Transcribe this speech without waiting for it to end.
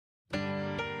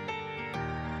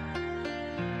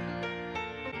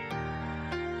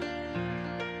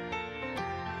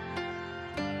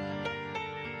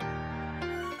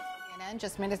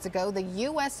just minutes ago, the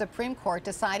U.S. Supreme Court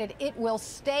decided it will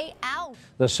stay out.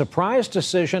 The surprise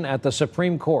decision at the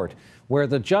Supreme Court, where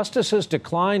the justices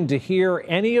declined to hear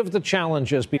any of the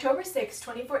challenges. October 6,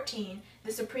 2014,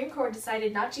 the Supreme Court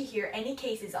decided not to hear any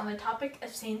cases on the topic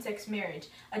of same-sex marriage,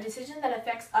 a decision that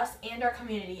affects us and our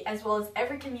community, as well as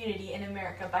every community in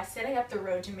America, by setting up the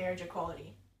road to marriage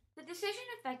equality. The decision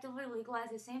effectively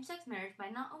legalizes same-sex marriage by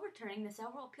not overturning the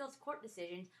several appeals court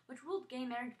decisions which ruled gay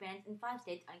marriage bans in 5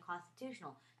 states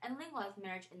unconstitutional and legalized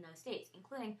marriage in those states,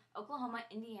 including Oklahoma,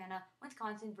 Indiana,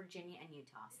 Wisconsin, Virginia, and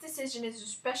Utah. This decision is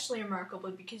especially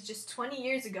remarkable because just 20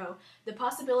 years ago, the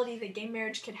possibility that gay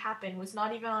marriage could happen was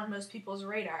not even on most people's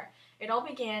radar. It all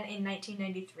began in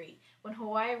 1993, when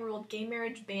Hawaii ruled gay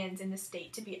marriage bans in the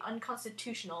state to be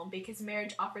unconstitutional because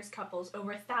marriage offers couples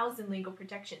over 1,000 legal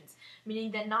protections, meaning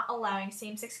that not allowing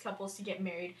same-sex couples to get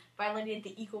married violated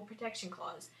the Equal Protection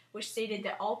Clause, which stated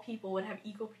that all people would have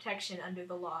equal protection under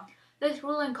the law. This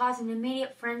ruling caused an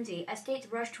immediate frenzy as states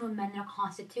rushed to amend their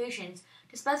constitutions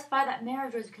to specify that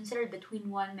marriage was considered between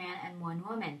one man and one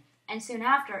woman. And soon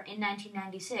after, in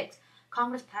 1996,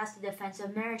 Congress passed the Defense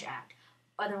of Marriage Act,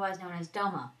 otherwise known as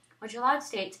DOMA, which allowed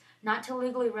states not to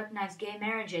legally recognize gay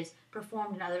marriages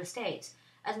performed in other states,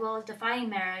 as well as defining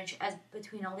marriage as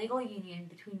between a legal union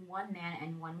between one man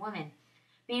and one woman,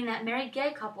 meaning that married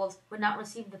gay couples would not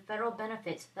receive the federal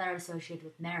benefits that are associated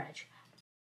with marriage.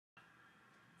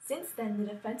 Since then,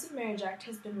 the Defense of Marriage Act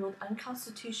has been ruled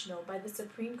unconstitutional by the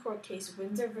Supreme Court case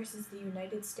Windsor v. the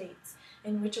United States,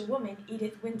 in which a woman,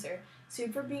 Edith Windsor,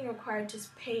 sued for being required to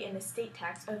pay an estate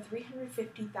tax of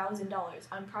 $350,000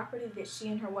 on property that she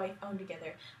and her wife owned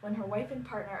together when her wife and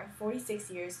partner of 46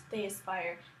 years, Thea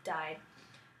Spire, died.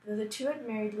 Though the two had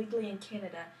married legally in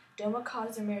Canada, DOMA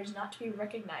caused their marriage not to be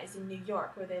recognized in New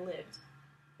York, where they lived.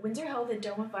 Windsor held that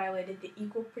DOMA violated the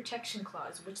Equal Protection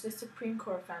Clause, which the Supreme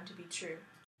Court found to be true.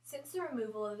 Since the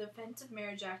removal of the Defense of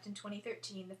Marriage Act in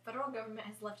 2013, the federal government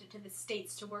has left it to the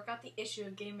states to work out the issue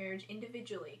of gay marriage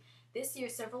individually. This year,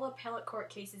 several appellate court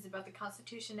cases about the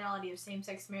constitutionality of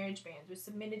same-sex marriage bans were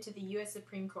submitted to the U.S.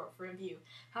 Supreme Court for review.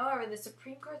 However, the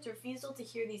Supreme Court's refusal to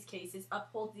hear these cases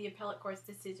upholds the appellate court's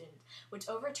decisions, which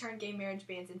overturned gay marriage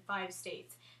bans in 5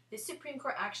 states. This Supreme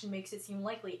Court action makes it seem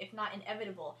likely, if not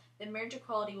inevitable, that marriage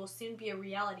equality will soon be a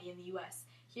reality in the U.S.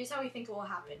 Here's how we think it will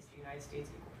happen. It's the United States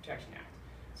Equal Protection Act.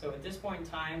 So at this point in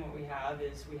time, what we have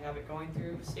is we have it going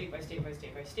through state by state by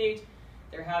state by state.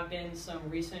 There have been some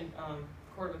recent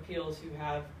Court of Appeals who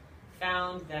have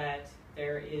found that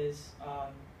there is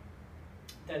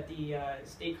that the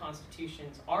state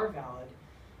constitutions are valid,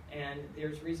 and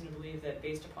there's reason to believe that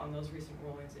based upon those recent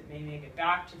rulings, it may make it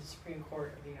back to the Supreme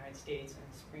Court of the United States, and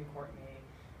the Supreme Court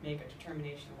may make a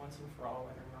determination once and for all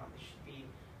whether or not this should be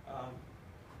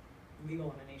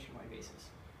legal on a nationwide basis.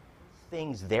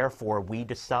 Things, therefore, we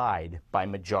decide by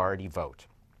majority vote.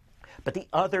 But the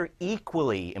other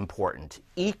equally important,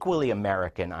 equally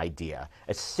American idea,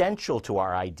 essential to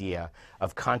our idea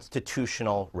of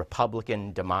constitutional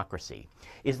Republican democracy,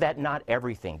 is that not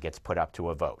everything gets put up to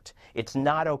a vote. It's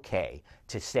not okay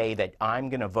to say that I'm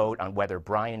going to vote on whether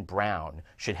Brian Brown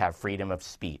should have freedom of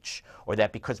speech, or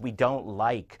that because we don't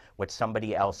like what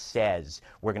somebody else says,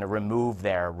 we're going to remove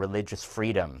their religious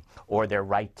freedom or their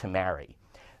right to marry.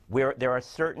 Where there are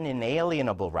certain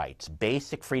inalienable rights,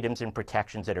 basic freedoms and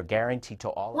protections that are guaranteed to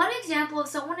all. One example of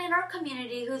someone in our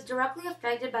community who is directly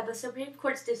affected by the Supreme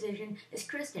Court's decision is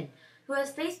Kristen, who has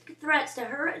faced threats to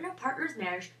her and her partner's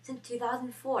marriage since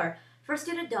 2004, first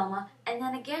due to DOMA and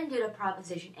then again due to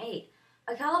Proposition 8,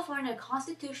 a California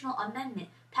constitutional amendment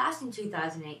passed in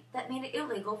 2008 that made it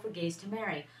illegal for gays to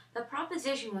marry. The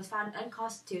proposition was found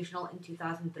unconstitutional in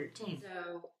 2013.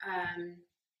 So,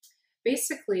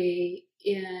 basically,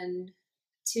 in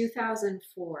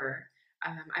 2004,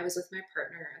 I was with my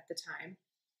partner at the time,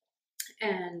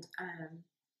 and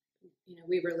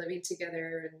we were living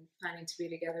together and planning to be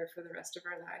together for the rest of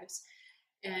our lives.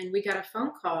 And we got a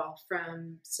phone call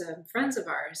from some friends of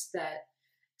ours that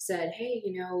said, "Hey,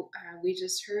 we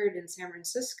just heard in San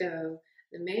Francisco,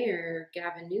 the mayor,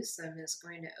 Gavin Newsom, is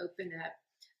going to open up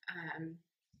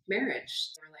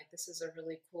marriage." We're like, "This is a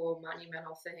really cool,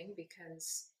 monumental thing,"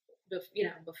 because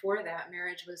before that,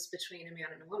 marriage was between a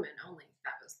man and a woman only.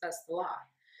 That's the law.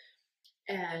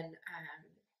 And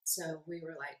so we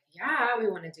were like, yeah, we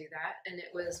want to do that. And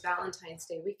it was Valentine's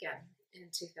Day weekend in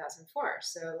 2004.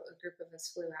 So a group of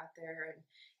us flew out there and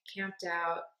camped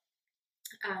out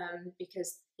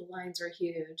because the lines were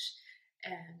huge,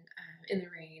 and in the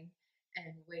rain,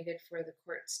 and waited for the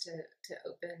courts to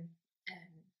open, and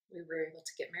we were able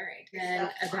to get married.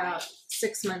 And about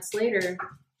 6 months later,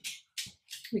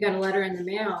 we got a letter in the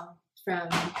mail from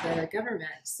the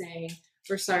government saying,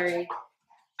 "We're sorry,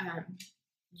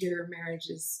 your marriage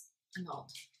is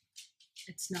annulled.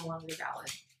 It's no longer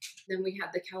valid. Then we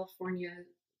had the California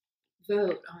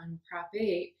vote on Prop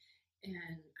 8,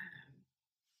 and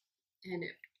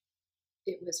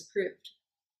it was approved.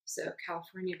 So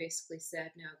California basically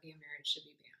said, no, gay marriage should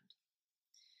be banned.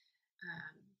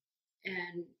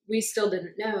 And we still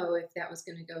didn't know if that was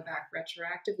going to go back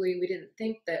retroactively. We didn't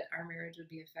think that our marriage would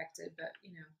be affected, but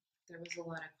there was a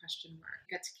lot of question mark.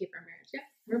 Got to keep our marriage. Yeah,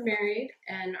 we're married,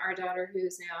 and our daughter,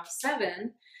 who's now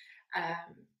 7,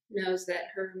 knows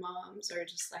that her moms are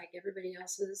just like everybody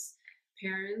else's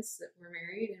parents, that we're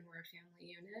married and we're a family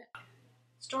unit.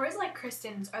 Stories like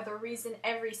Kristen's are the reason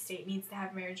every state needs to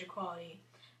have marriage equality.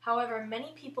 However,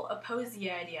 many people oppose the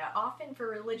idea, often for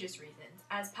religious reasons,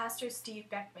 as Pastor Steve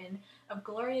Beckman of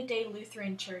Gloria Dei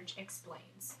Lutheran Church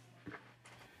explains.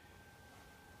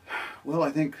 Well,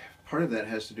 I think part of that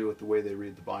has to do with the way they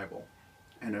read the Bible,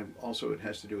 and also it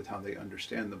has to do with how they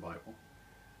understand the Bible.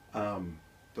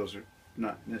 Those are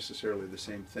not necessarily the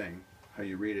same thing, how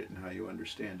you read it and how you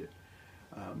understand it.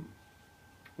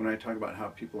 When I talk about how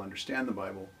people understand the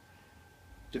Bible,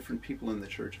 different people in the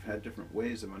church have had different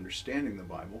ways of understanding the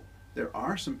Bible. There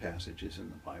are some passages in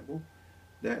the Bible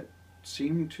that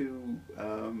seem to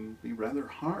be rather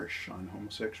harsh on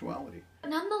homosexuality.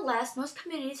 Nonetheless, most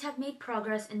communities have made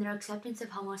progress in their acceptance of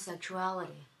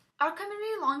homosexuality. Our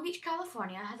community in Long Beach,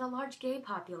 California has a large gay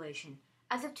population.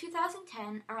 As of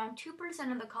 2010, around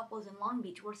 2% of the couples in Long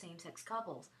Beach were same-sex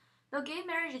couples. Though gay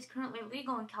marriage is currently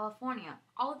legal in California,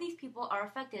 all of these people are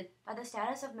affected by the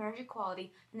status of marriage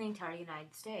equality in the entire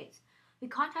United States. We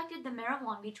contacted the mayor of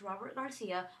Long Beach, Robert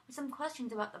Garcia, with some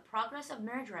questions about the progress of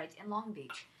marriage rights in Long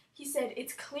Beach. He said,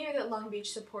 "It's clear that Long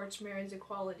Beach supports marriage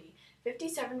equality.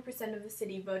 57% of the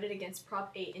city voted against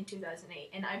Prop 8 in 2008,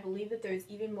 and I believe that there is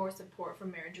even more support for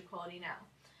marriage equality now.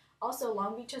 Also,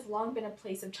 Long Beach has long been a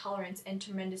place of tolerance and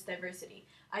tremendous diversity.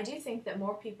 I do think that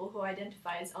more people who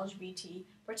identify as LGBT,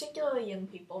 particularly young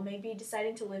people, may be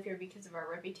deciding to live here because of our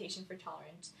reputation for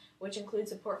tolerance, which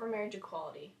includes support for marriage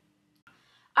equality."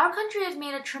 Our country has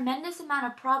made a tremendous amount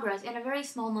of progress in a very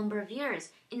small number of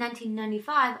years. In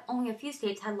 1995, only a few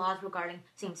states had laws regarding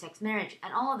same-sex marriage,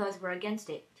 and all of those were against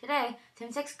it. Today,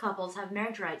 same-sex couples have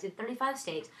marriage rights in 35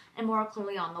 states, and more are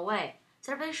clearly on the way.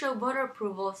 Surveys show voter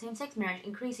approval of same-sex marriage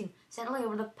increasing steadily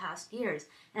over the past years,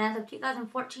 and as of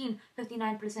 2014,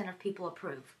 59% of people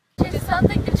approve. It's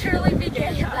something to truly be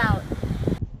gay about.